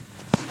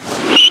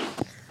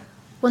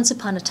Once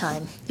upon a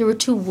time, there were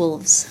two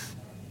wolves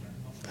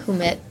who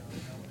met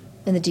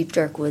in the deep,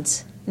 dark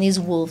woods. And these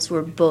wolves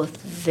were both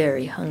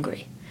very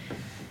hungry.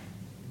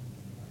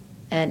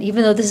 And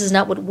even though this is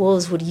not what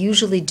wolves would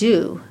usually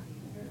do,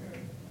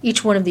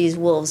 each one of these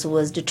wolves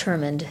was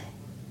determined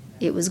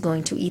it was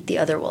going to eat the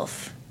other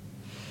wolf.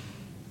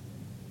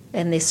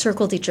 And they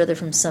circled each other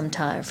for some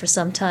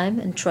time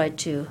and tried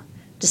to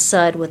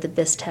decide what the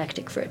best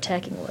tactic for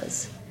attacking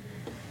was.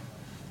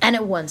 And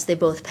at once they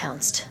both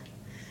pounced.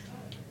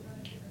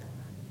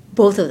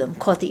 Both of them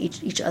caught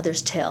each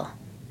other's tail,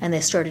 and they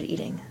started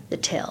eating the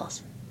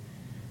tails.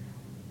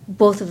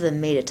 Both of them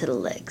made it to the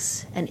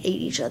legs and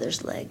ate each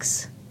other's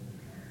legs.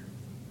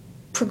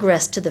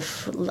 Progressed to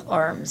the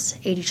arms,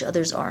 ate each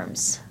other's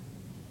arms.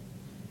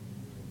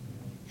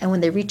 And when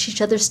they reached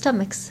each other's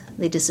stomachs,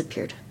 they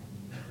disappeared.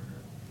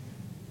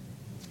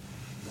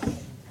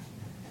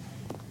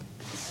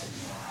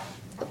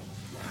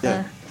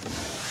 Yeah.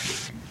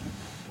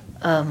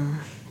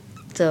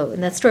 So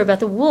in that story about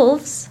the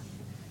wolves,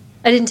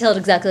 I didn't tell it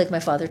exactly like my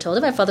father told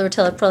it. My father would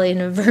tell it probably in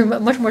a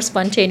much more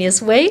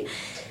spontaneous way.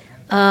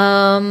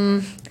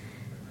 And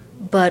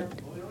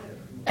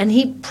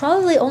he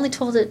probably only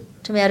told it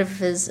to me out of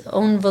his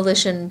own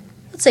volition,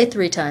 let's say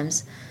 3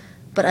 times.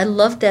 But I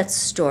loved that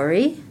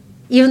story,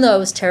 even though I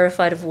was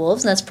terrified of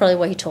wolves, and that's probably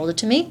why he told it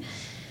to me,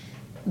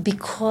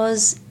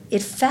 because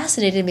it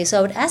fascinated me. So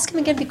I would ask him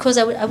again, because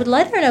I would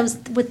lie there and I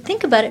would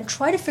think about it and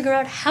try to figure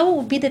out how it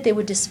would be that they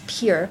would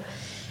disappear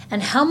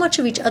and how much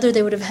of each other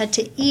they would have had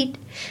to eat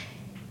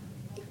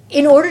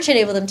in order to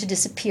enable them to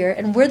disappear,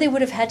 and where they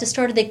would have had to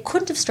start. They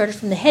couldn't have started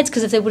from the heads,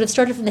 because if they would have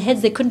started from the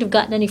heads, they couldn't have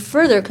gotten any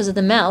further because of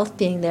the mouth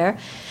being there.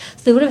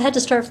 So they would have had to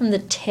start from the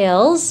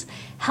tails.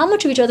 How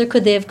much of each other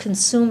could they have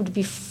consumed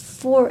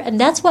before?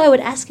 And that's why I would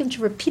ask him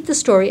to repeat the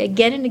story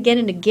again and again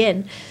and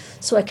again,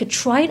 so I could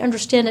try and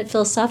understand it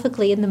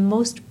philosophically in the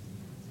most,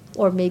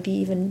 or maybe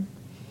even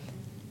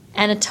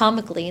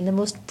anatomically, in the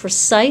most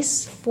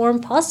precise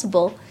form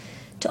possible,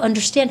 to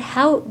understand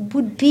how it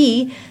would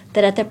be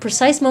that at that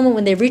precise moment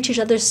when they reach each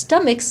other's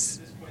stomachs,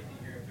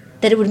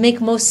 that it would make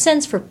most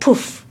sense for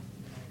poof,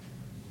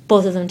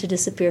 both of them to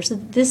disappear. So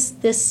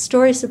this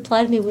story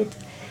supplied me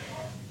with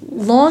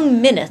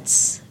long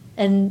minutes,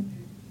 and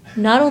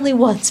not only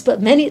once,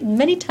 but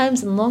many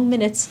times in long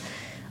minutes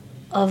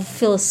of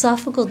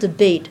philosophical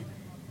debate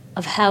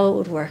of how it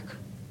would work.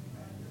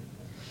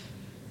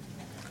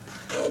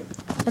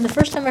 And the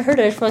first time I heard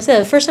it,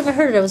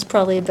 I was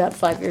probably about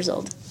 5 years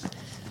old,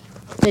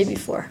 maybe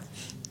 4.